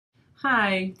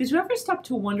Hi, did you ever stop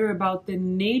to wonder about the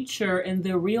nature and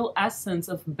the real essence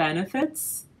of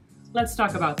benefits? Let's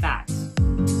talk about that.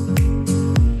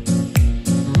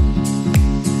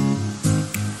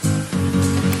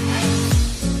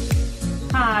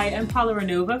 Hi, I'm Paola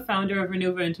Ranova, founder of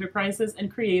Ranova Enterprises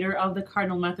and creator of the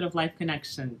Cardinal Method of Life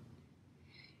Connection.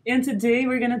 And today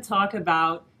we're going to talk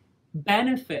about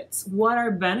benefits. What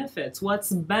are benefits? What's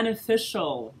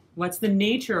beneficial? What's the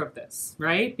nature of this,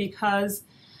 right? Because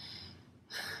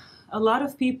a lot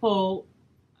of people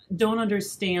don't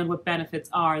understand what benefits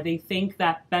are. They think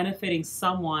that benefiting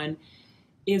someone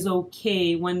is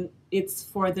okay when it's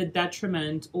for the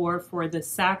detriment or for the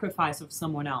sacrifice of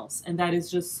someone else. And that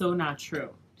is just so not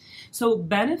true. So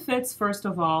benefits, first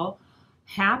of all,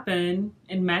 happen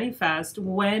and manifest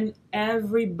when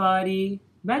everybody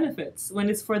benefits, when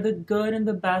it's for the good and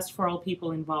the best for all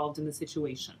people involved in the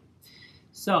situation.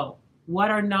 So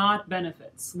what are not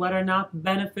benefits? What are not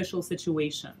beneficial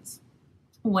situations?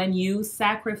 When you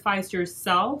sacrifice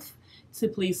yourself to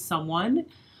please someone,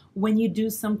 when you do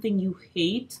something you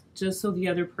hate just so the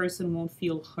other person won't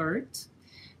feel hurt,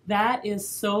 that is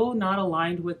so not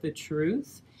aligned with the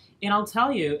truth. And I'll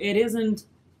tell you, it isn't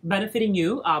benefiting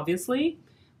you, obviously,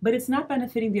 but it's not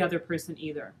benefiting the other person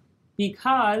either,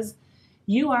 because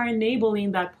you are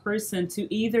enabling that person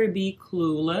to either be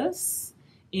clueless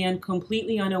and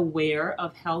completely unaware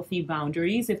of healthy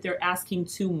boundaries if they're asking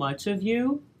too much of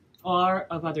you or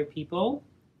of other people,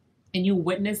 and you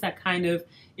witness that kind of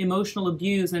emotional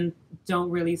abuse and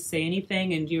don't really say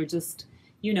anything and you're just,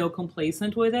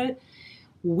 complacent with it.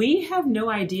 We have no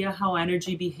idea how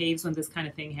energy behaves when this kind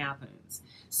of thing happens.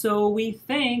 So we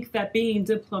think that being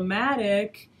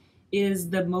diplomatic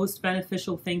is the most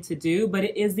beneficial thing to do, but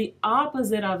it is the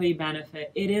opposite of a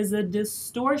benefit. It is a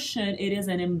distortion. It is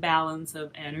an imbalance of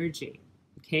energy,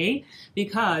 okay?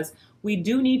 Because we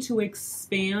do need to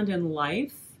expand in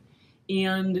life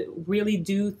and really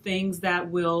do things that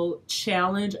will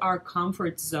challenge our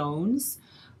comfort zones.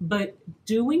 But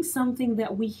doing something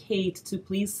that we hate to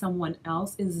please someone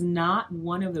else is not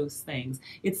one of those things.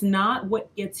 It's not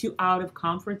what gets you out of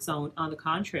comfort zone. On the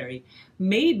contrary,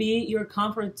 maybe your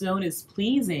comfort zone is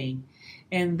pleasing,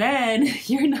 and then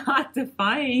you're not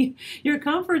defying your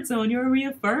comfort zone, you're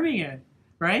reaffirming it,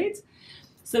 right?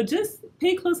 So just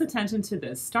pay close attention to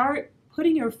this. Start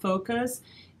putting your focus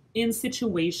in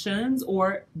situations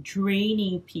or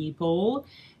draining people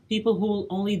who will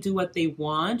only do what they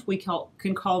want. We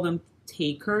can call them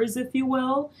takers, if you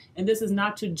will. And this is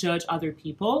not to judge other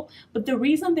people. But the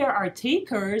reason there are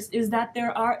takers is that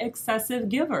there are excessive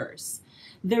givers.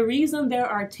 The reason there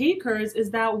are takers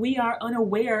is that we are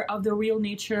unaware of the real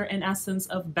nature and essence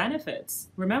of benefits.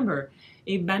 Remember,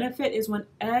 a benefit is when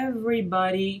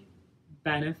everybody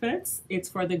benefits. It's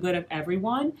for the good of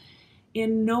everyone,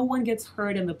 and no one gets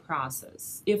hurt in the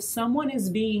process. If someone is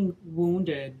being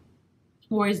wounded,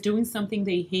 or is doing something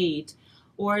they hate,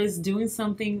 or is doing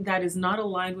something that is not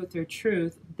aligned with their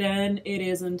truth, then it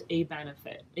isn't a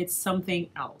benefit. It's something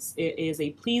else. It is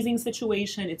a pleasing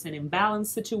situation. It's an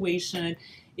imbalanced situation.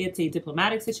 It's a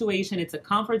diplomatic situation. It's a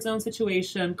comfort zone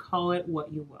situation. Call it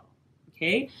what you will.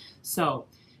 Okay? So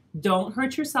don't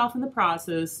hurt yourself in the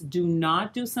process. Do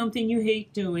not do something you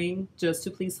hate doing just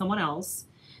to please someone else.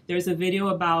 There's a video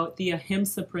about the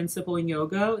ahimsa principle in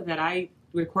yoga that I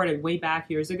recorded way back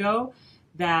years ago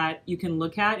that you can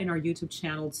look at in our YouTube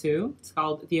channel too. It's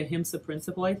called the Ahimsa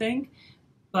Principle, I think,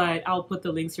 but I'll put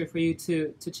the links here for you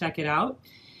to check it out.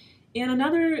 And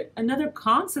another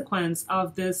consequence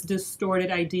of this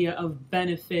distorted idea of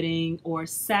benefiting or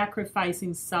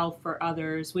sacrificing self for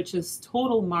others, which is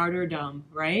total martyrdom,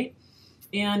 right?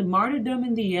 And martyrdom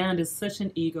in the end is such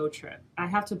an ego trip. I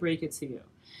have to break it to you.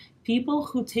 People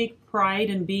who take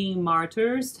pride in being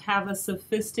martyrs have a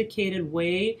sophisticated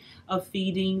way of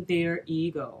feeding their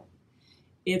ego.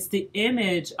 It's the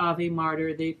image of a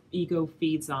martyr the ego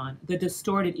feeds on, the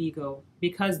distorted ego,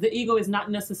 because the ego is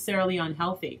not necessarily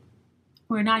unhealthy.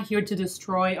 We're not here to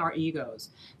destroy our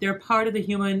egos. They're part of the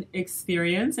human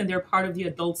experience and they're part of the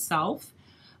adult self.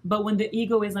 But when the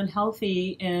ego is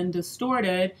unhealthy and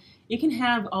distorted, it can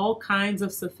have all kinds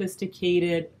of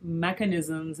sophisticated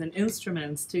mechanisms and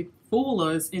instruments to fool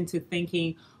us into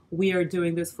thinking we are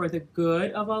doing this for the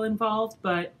good of all involved,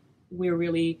 but we're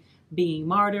really being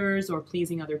martyrs or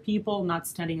pleasing other people, not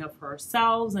standing up for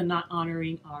ourselves and not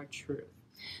honoring our truth.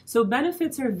 So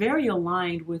benefits are very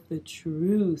aligned with the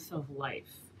truth of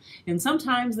life. And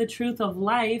sometimes the truth of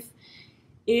life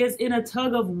is in a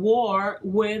tug of war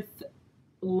with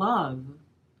love.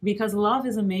 Because love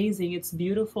is amazing, it's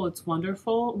beautiful, it's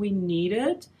wonderful, we need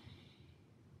it.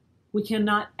 We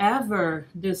cannot ever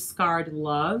discard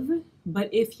love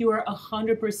But if you are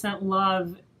 100%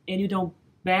 love and you don't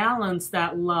balance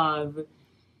that love,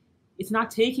 it's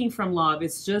not taking from love.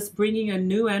 It's just bringing a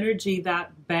new energy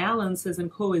that balances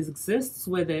and coexists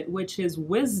with it, which is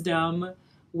wisdom,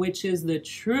 which is the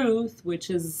truth, which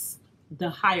is the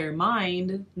higher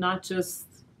mind, not just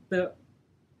the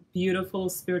beautiful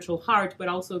spiritual heart, but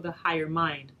also the higher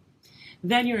mind.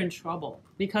 Then you're in trouble.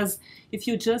 Because if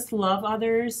you just love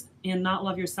others and not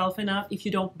love yourself enough, if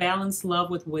you don't balance love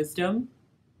with wisdom,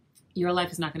 your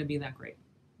life is not going to be that great.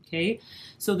 Okay?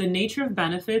 So the nature of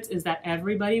benefits is that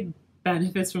everybody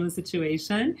benefits from the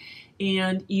situation,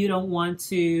 and you don't want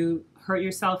to hurt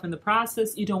yourself in the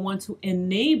process. You don't want to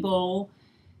enable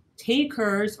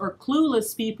takers or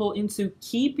clueless people into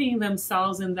keeping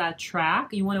themselves in that track.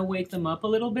 You want to wake them up a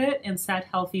little bit and set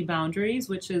healthy boundaries,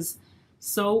 which is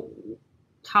so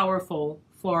powerful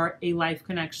for a life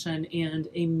connection and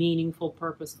a meaningful,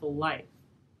 purposeful life,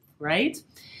 right?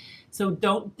 So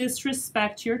don't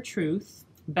disrespect your truth.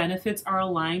 Benefits are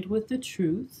aligned with the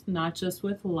truth, not just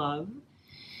with love.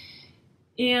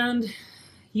 And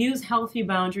use healthy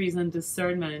boundaries and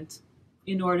discernment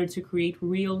in order to create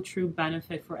real, true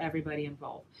benefit for everybody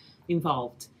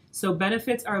involved. So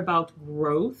benefits are about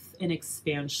growth and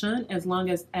expansion, as long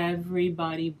as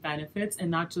everybody benefits and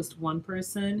not just one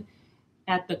person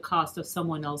at the cost of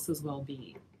someone else's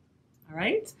well-being. All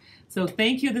right. So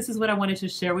thank you. This is what I wanted to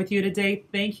share with you today.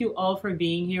 Thank you all for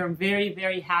being here. I'm very,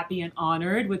 very happy and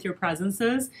honored with your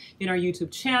presences in our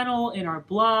YouTube channel, in our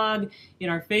blog, in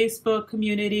our Facebook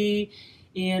community,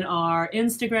 in our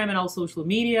Instagram and all social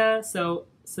media. So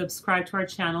subscribe to our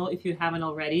channel if you haven't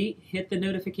already. Hit the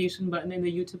notification button in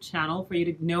the YouTube channel for you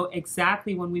to know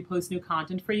exactly when we post new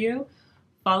content for you.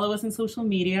 Follow us on social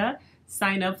media.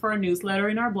 Sign up for our newsletter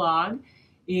in our blog.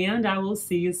 And I will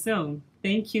see you soon.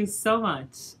 Thank you so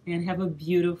much, and have a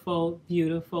beautiful,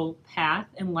 beautiful path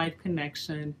and life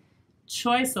connection,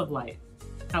 choice of life.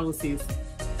 I will see you soon.